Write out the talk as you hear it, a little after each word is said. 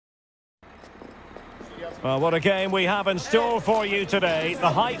Well, what a game we have in store for you today.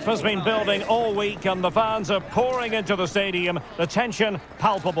 The hype has been building all week and the fans are pouring into the stadium. The tension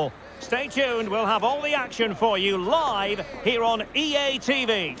palpable. Stay tuned, we'll have all the action for you live here on EA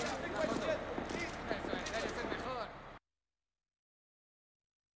TV.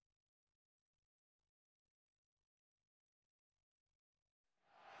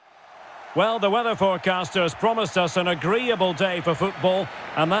 Well, the weather forecasters promised us an agreeable day for football,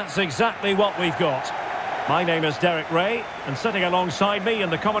 and that's exactly what we've got. My name is Derek Ray, and sitting alongside me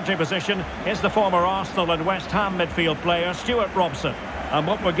in the commentary position is the former Arsenal and West Ham midfield player Stuart Robson. And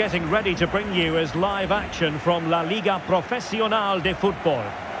what we're getting ready to bring you is live action from La Liga Profesional de Fútbol.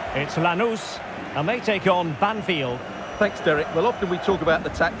 It's Lanús, and they take on Banfield. Thanks, Derek. Well, often we talk about the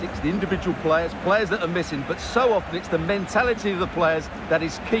tactics, the individual players that are missing, but so often it's the mentality of the players that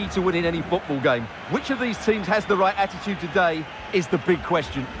is key to winning any football game. Which of these teams has the right attitude today is the big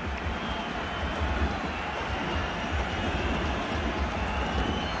question.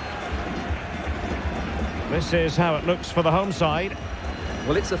 This is how it looks for the home side.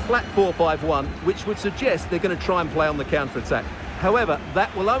 Well, it's a flat 4-5-1, which would suggest they're going to try and play on the counter-attack. However,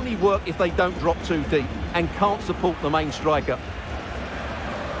 that will only work if they don't drop too deep and can't support the main striker.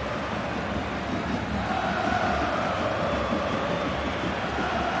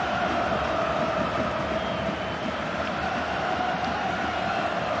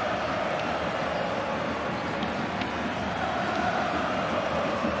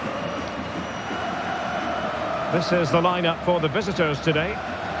 This is the lineup for the visitors today.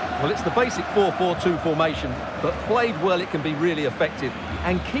 Well, it's the basic 4-4-2 formation, but played well it can be really effective.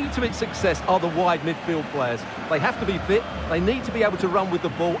 And key to its success are the wide midfield players. They have to be fit, they need to be able to run with the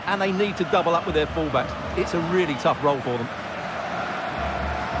ball, and they need to double up with their fullbacks. It's a really tough role for them.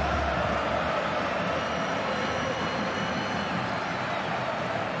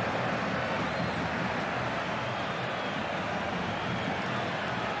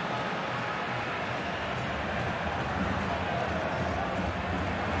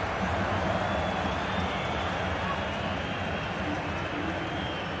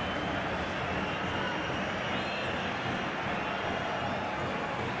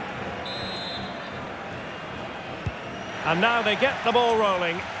 And now they get the ball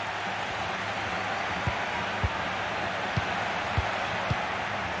rolling.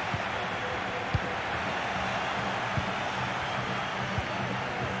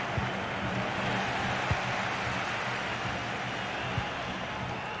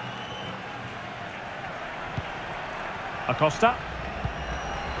 Acosta.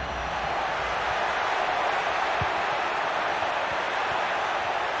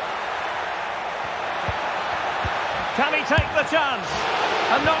 Can he take the chance?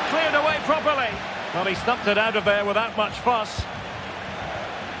 And not cleared away properly. Well, he stumped it out of there without much fuss.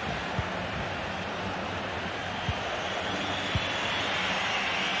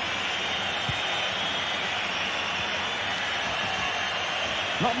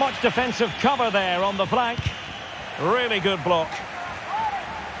 Not much defensive cover there on the flank. Really good block.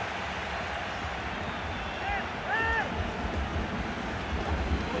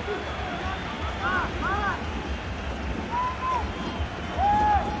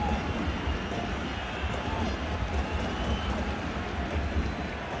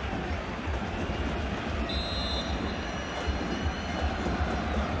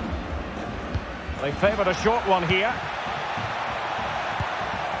 They favoured a short one here.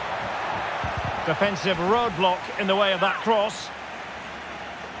 Defensive roadblock in the way of that cross.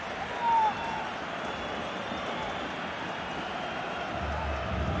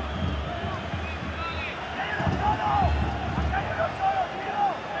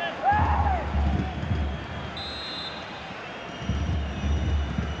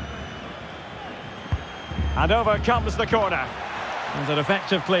 And over comes the corner. And an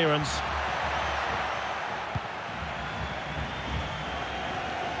effective clearance.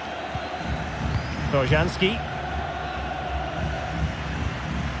 Trojanski.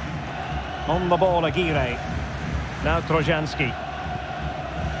 On the ball, Aguirre. Now Trojanski.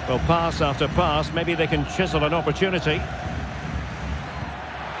 Well, pass after pass, maybe they can chisel an opportunity.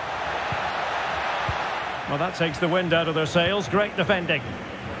 Well, that takes the wind out of their sails. Great defending.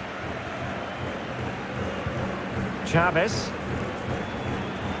 Chavez.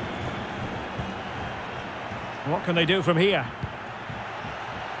 What can they do from here?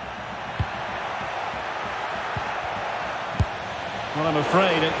 Well, I'm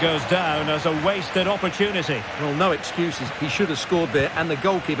afraid it goes down as a wasted opportunity. Well, no excuses. He should have scored there, and the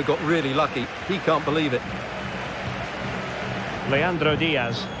goalkeeper got really lucky. He can't believe it. Leandro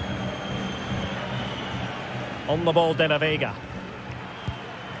Diaz. On the ball, De La Vega.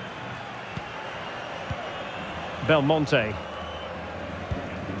 Belmonte.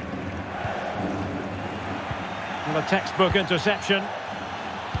 And a textbook interception.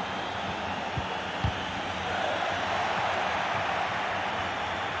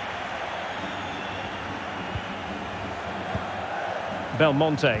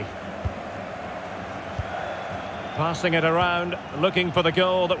 Belmonte. Passing it around, looking for the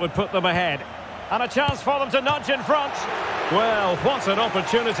goal that would put them ahead. And a chance for them to nudge in front. Well, what an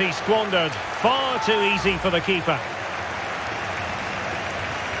opportunity squandered. Far too easy for the keeper.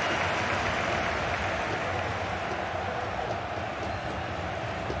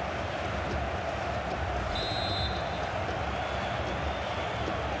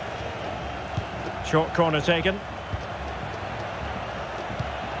 Short corner taken.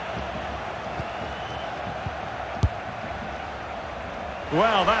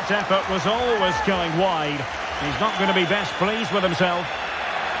 Well, that effort was always going wide. He's not going to be best pleased with himself.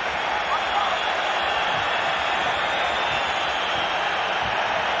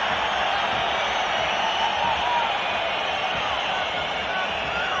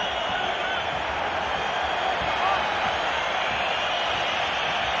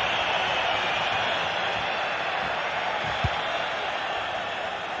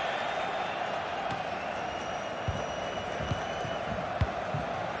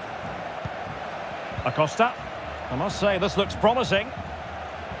 Acosta. I must say, this looks promising.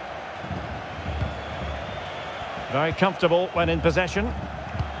 Very comfortable when in possession.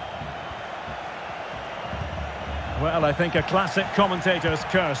 Well, I think a classic commentator's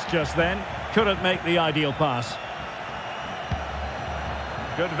curse just then. Couldn't make the ideal pass.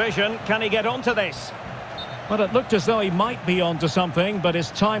 Good vision. Can he get onto this? Well, it looked as though he might be onto something, but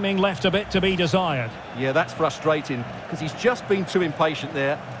his timing left a bit to be desired. Yeah, that's frustrating, because he's just been too impatient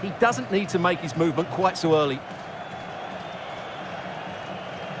there. He doesn't need to make his movement quite so early.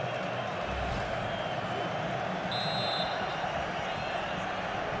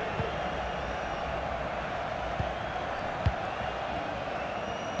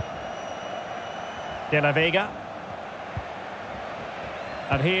 De La Vega.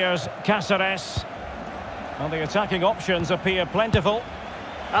 And here's Cáceres. Well, the attacking options appear plentiful.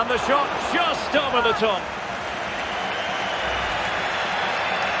 And the shot just over the top.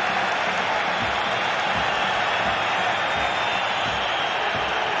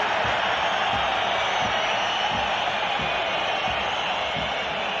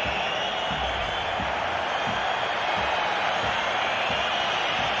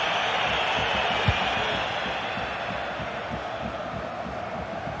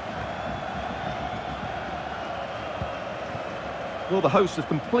 Well, the hosts have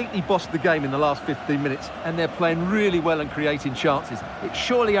completely bossed the game in the last 15 minutes, and they're playing really well and creating chances. It's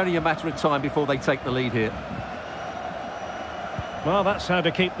surely only a matter of time before they take the lead here. Well, that's how to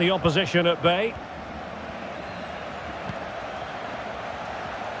keep the opposition at bay.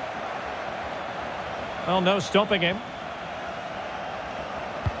 Well, no stopping him.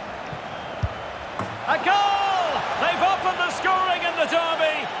 A goal! They've opened the scoring in the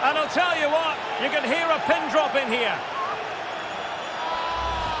derby, and I'll tell you what, you can hear a pin drop in here.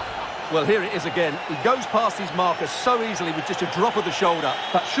 Well, here it is again. He goes past his marker so easily with just a drop of the shoulder.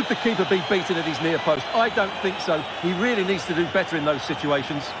 But should the keeper be beaten at his near post? I don't think so. He really needs to do better in those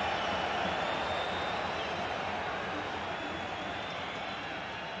situations.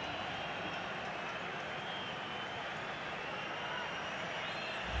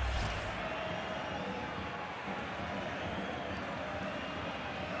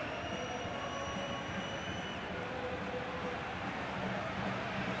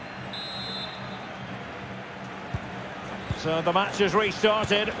 So the match has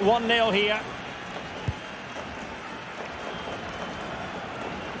restarted, 1-0 here.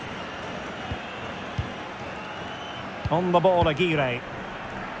 On the ball, Aguirre.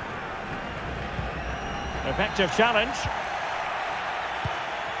 Effective challenge.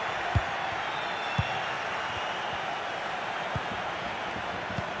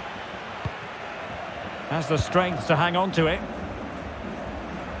 Has the strength to hang on to it.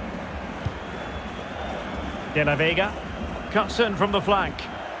 De La Vega. Cuts in from the flank.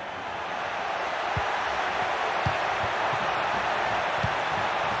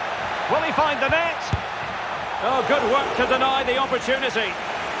 Will he find the net? Oh, good work to deny the opportunity.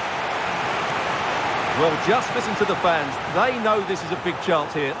 Well, just listen to the fans. They know this is a big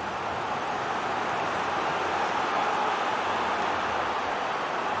chance here.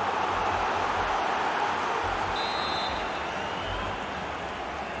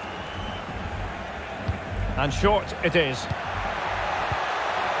 And short it is.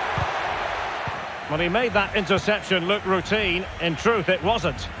 Well, he made that interception look routine. In truth, it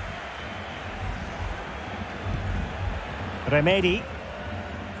wasn't. Remedi.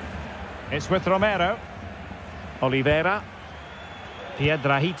 It's with Romero. Oliveira.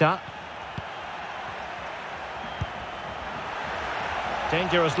 Piedrahita.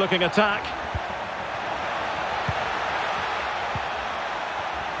 Dangerous looking attack.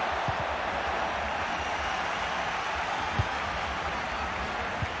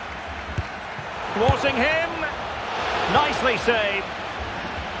 Thwarting him. Nicely saved.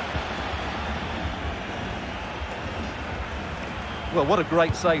 Well, what a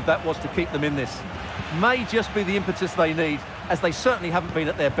great save that was to keep them in this. May just be the impetus they need, as they certainly haven't been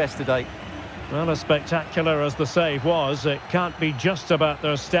at their best today. Well, as spectacular as the save was, it can't be just about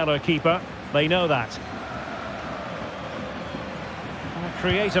their stellar keeper. They know that. A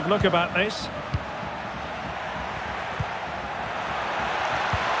creative look about this.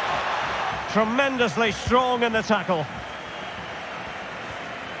 Tremendously strong in the tackle.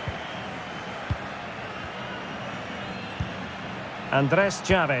 Andres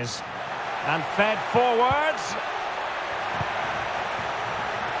Chavez. And fed forwards.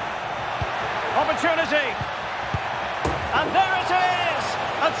 Opportunity. And there it is!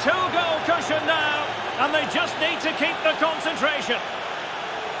 A two-goal cushion now. And they just need to keep the concentration.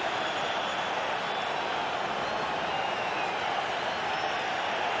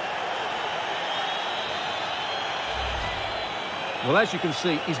 Well, as you can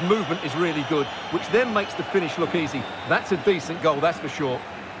see, his movement is really good, which then makes the finish look easy. That's a decent goal, that's for sure.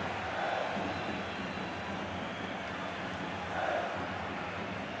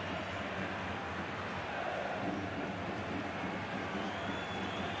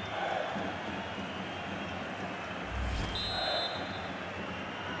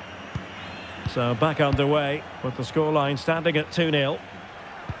 So back underway with the scoreline standing at 2-0.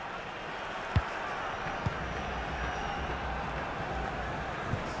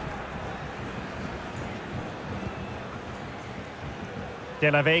 De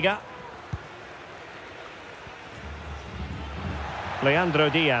La Vega. Leandro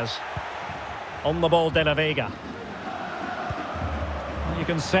Diaz. On the ball, De La Vega. You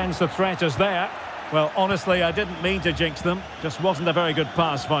can sense the threat is there. Well, honestly, I didn't mean to jinx them. Just wasn't a very good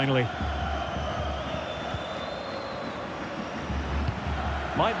pass, finally.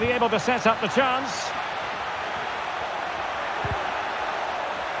 Might be able to set up the chance.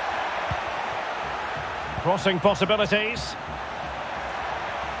 Crossing possibilities.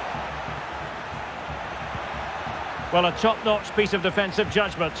 Well, a top-notch piece of defensive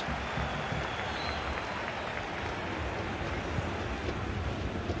judgment.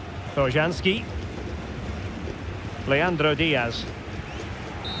 Bojanski. Leandro Diaz.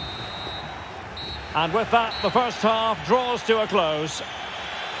 And with that, the first half draws to a close.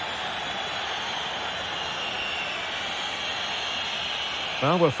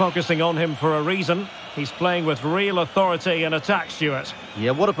 Well, we're focusing on him for a reason. He's playing with real authority in attack, Stuart.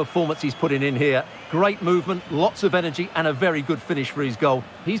 Yeah, what a performance he's putting in here. Great movement, lots of energy, and a very good finish for his goal.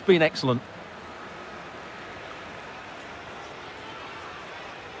 He's been excellent.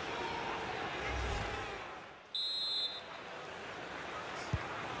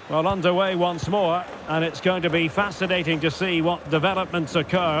 Well, underway once more, and it's going to be fascinating to see what developments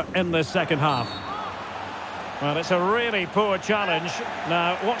occur in this second half. Well, it's a really poor challenge.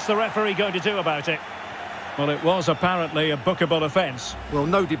 Now, what's the referee going to do about it? Well, it was apparently a bookable offence. Well,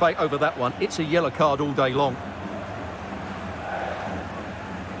 no debate over that one. It's a yellow card all day long.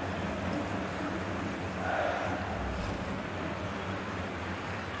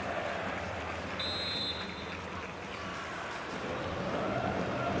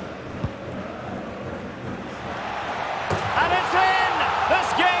 And it's in! This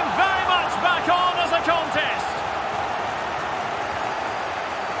game very much back on as a contest.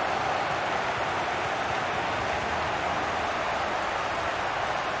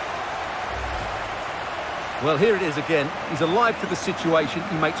 Well, here it is again. He's alive to the situation.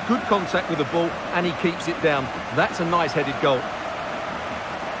 He makes good contact with the ball and he keeps it down. That's a nice headed goal.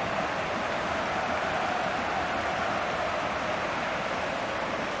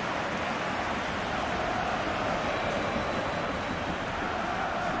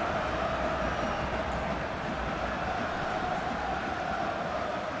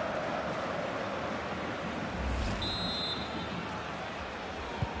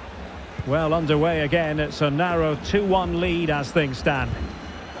 Well, underway again. It's a narrow 2-1 lead as things stand.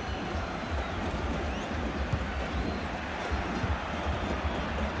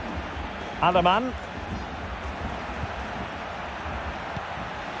 Adaman.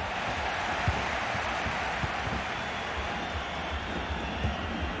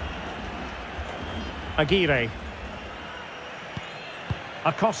 Aguirre.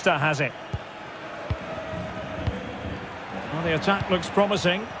 Acosta has it. Well, the attack looks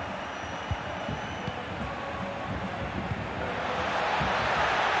promising.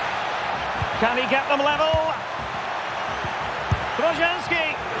 Can he get them level?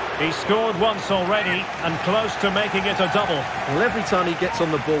 Trojanski. He scored once already and close to making it a double. Well, every time he gets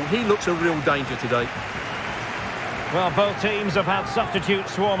on the ball, he looks a real danger today. Well, both teams have had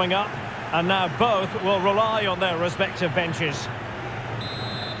substitutes swarming up, and now both will rely on their respective benches.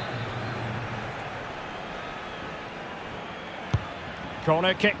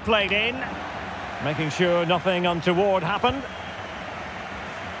 Corner kick played in, making sure nothing untoward happened.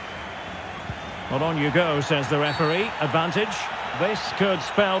 Well, on you go, says the referee. Advantage. This could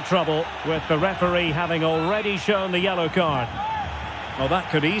spell trouble, with the referee having already shown the yellow card. Well, that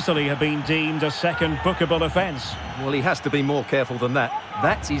could easily have been deemed a second bookable offence. Well, he has to be more careful than that.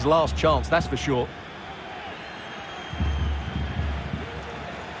 That's his last chance, that's for sure.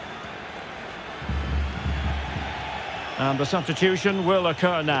 And the substitution will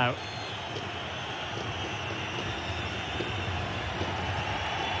occur now.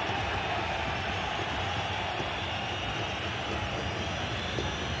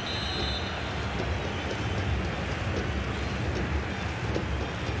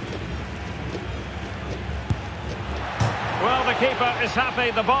 Well, the keeper is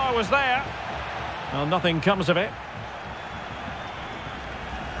happy the bar was there. Well, nothing comes of it.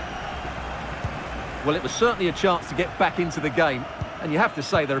 Well, it was certainly a chance to get back into the game, and you have to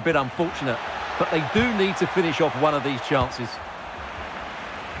say they're a bit unfortunate, but they do need to finish off one of these chances.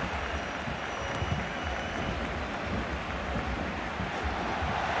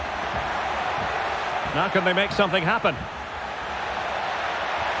 Now can they make something happen?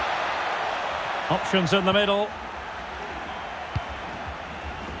 Options in the middle.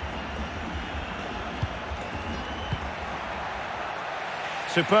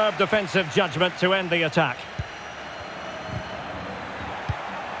 Superb defensive judgment to end the attack.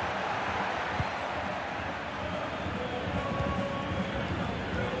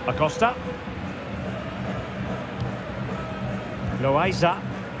 Acosta. Loaiza.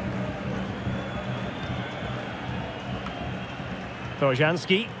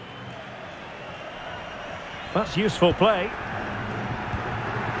 Trojanski. That's useful play.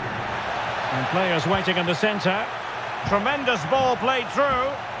 And players waiting in the centre. Tremendous ball played through.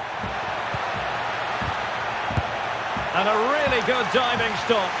 And a really good diving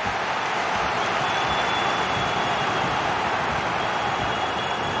stop.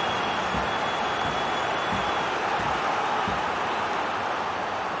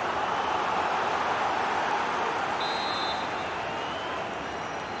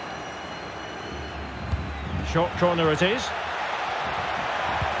 Short corner it is.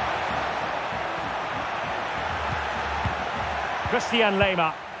 Christian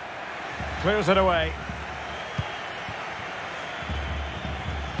Lema clears it away.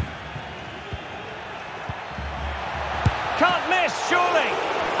 Can't miss, surely.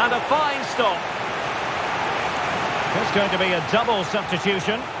 And a fine stop. It's going to be a double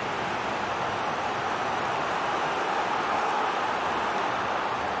substitution.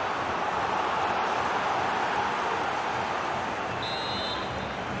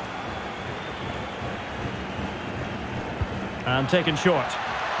 And taken short.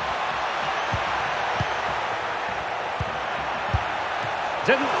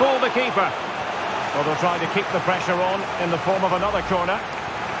 Didn't fool the keeper. Well, they'll try to keep the pressure on in the form of another corner.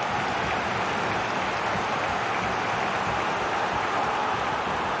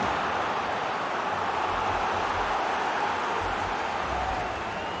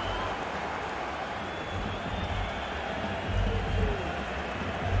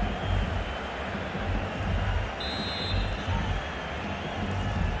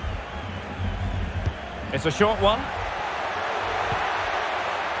 It's a short one.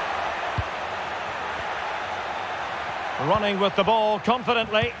 Running with the ball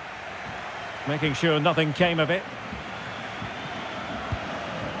confidently, making sure nothing came of it.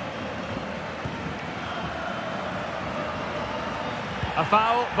 A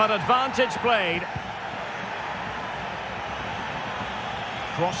foul, but advantage played.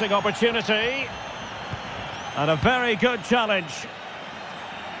 Crossing opportunity. And a very good challenge.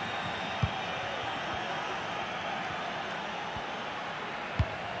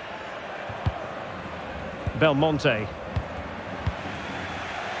 Belmonte.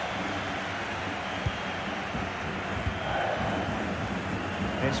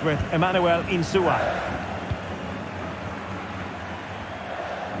 It's with Emmanuel Insua.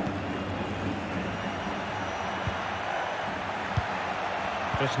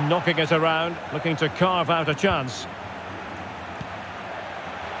 Just knocking it around, looking to carve out a chance.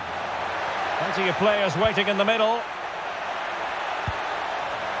 Plenty of players waiting in the middle.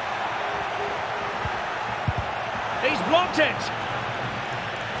 blocked it.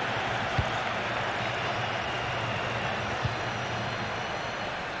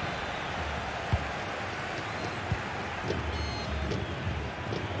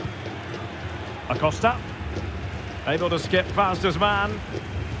 Acosta, able to skip past his man.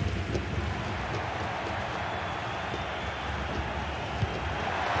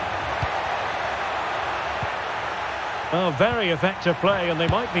 Oh, very effective play, and they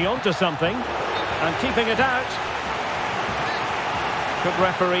might be onto something. And keeping it out. Good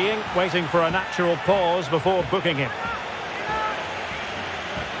refereeing, waiting for a natural pause before booking him.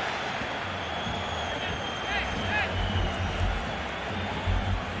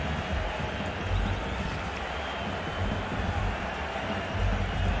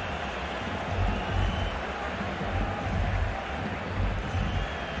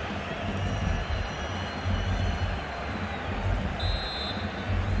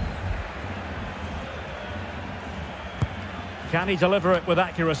 Can he deliver it with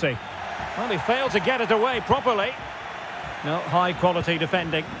accuracy? Well, he failed to get it away properly. No, high-quality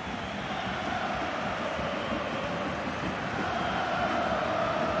defending.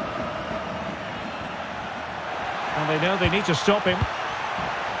 And they know they need to stop him.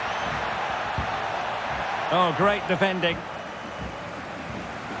 Oh, great defending.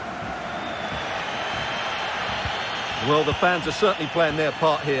 Well, the fans are certainly playing their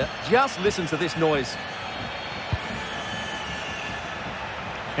part here. Just listen to this noise.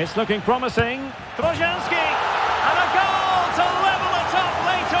 It's looking promising. Trojanski, and a goal to level it up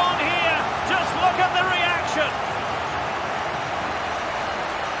late on here. Just look at the reaction.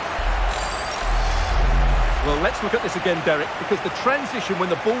 Well, let's look at this again, Derek, because the transition when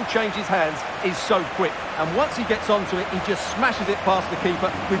the ball changes hands is so quick. And once he gets onto it, he just smashes it past the keeper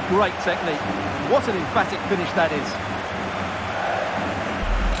with great technique. What an emphatic finish that is.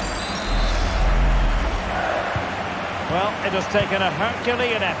 Well, it has taken a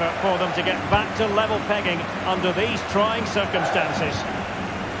Herculean effort for them to get back to level pegging under these trying circumstances.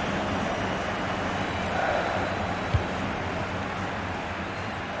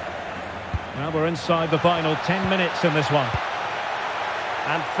 Well, we're inside the final 10 minutes in this one.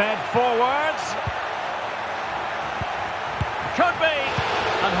 And fed forwards. Could be.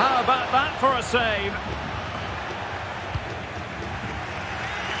 And how about that for a save?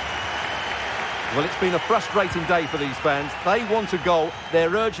 Well, it's been a frustrating day for these fans. They want a goal. They're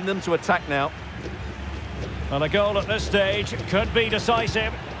urging them to attack now. Well, a goal at this stage could be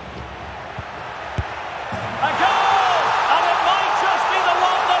decisive. A goal! And it might just be the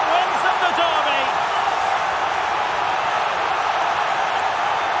one that wins them the derby.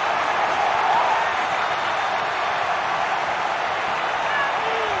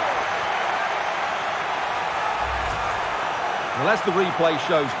 Well, as the replay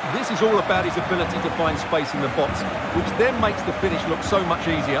shows, this is all about his ability to find space in the box, which then makes the finish look so much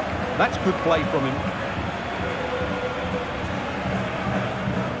easier. That's good play from him.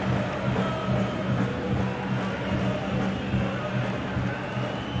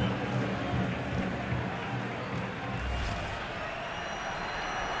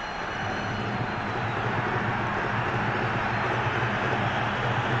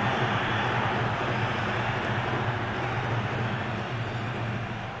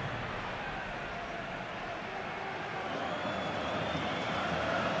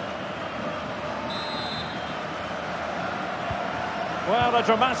 Well, a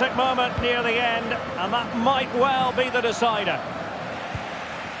dramatic moment near the end, and that might well be the decider.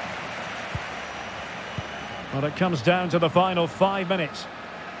 Well, it comes down to the final 5 minutes.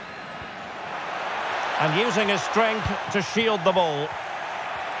 And using his strength to shield the ball.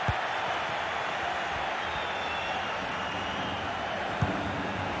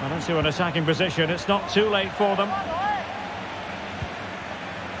 Well, into an attacking position, it's not too late for them.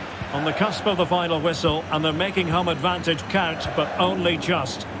 On the cusp of the final whistle, and they're making home advantage count, but only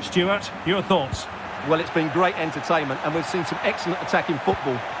just. Stuart, your thoughts? Well, it's been great entertainment, and we've seen some excellent attacking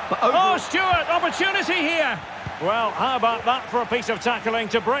football. But oh, Stuart, opportunity here! Well, how about that for a piece of tackling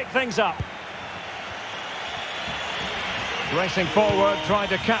to break things up? Racing forward, trying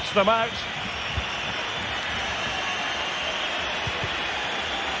to catch them out.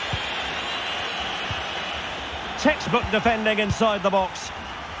 Textbook defending inside the box.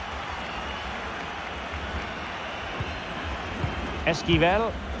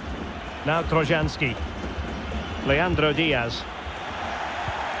 Esquivel. Now Trojanski. Leandro Diaz.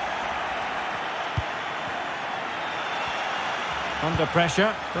 Under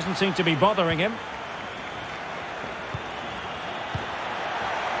pressure. Doesn't seem to be bothering him.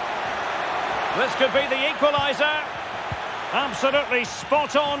 This could be the equaliser. Absolutely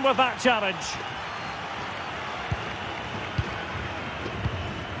spot on with that challenge.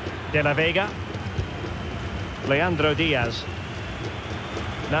 De La Vega. Leandro Diaz.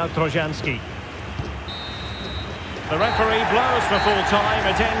 Now Trojanski. The referee blows for full time.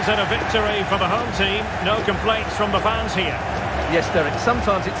 It ends in a victory for the home team. No complaints from the fans here. Yes, Derek,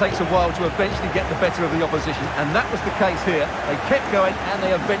 sometimes it takes a while to eventually get the better of the opposition, and that was the case here. They kept going and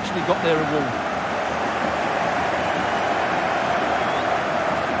they eventually got their reward.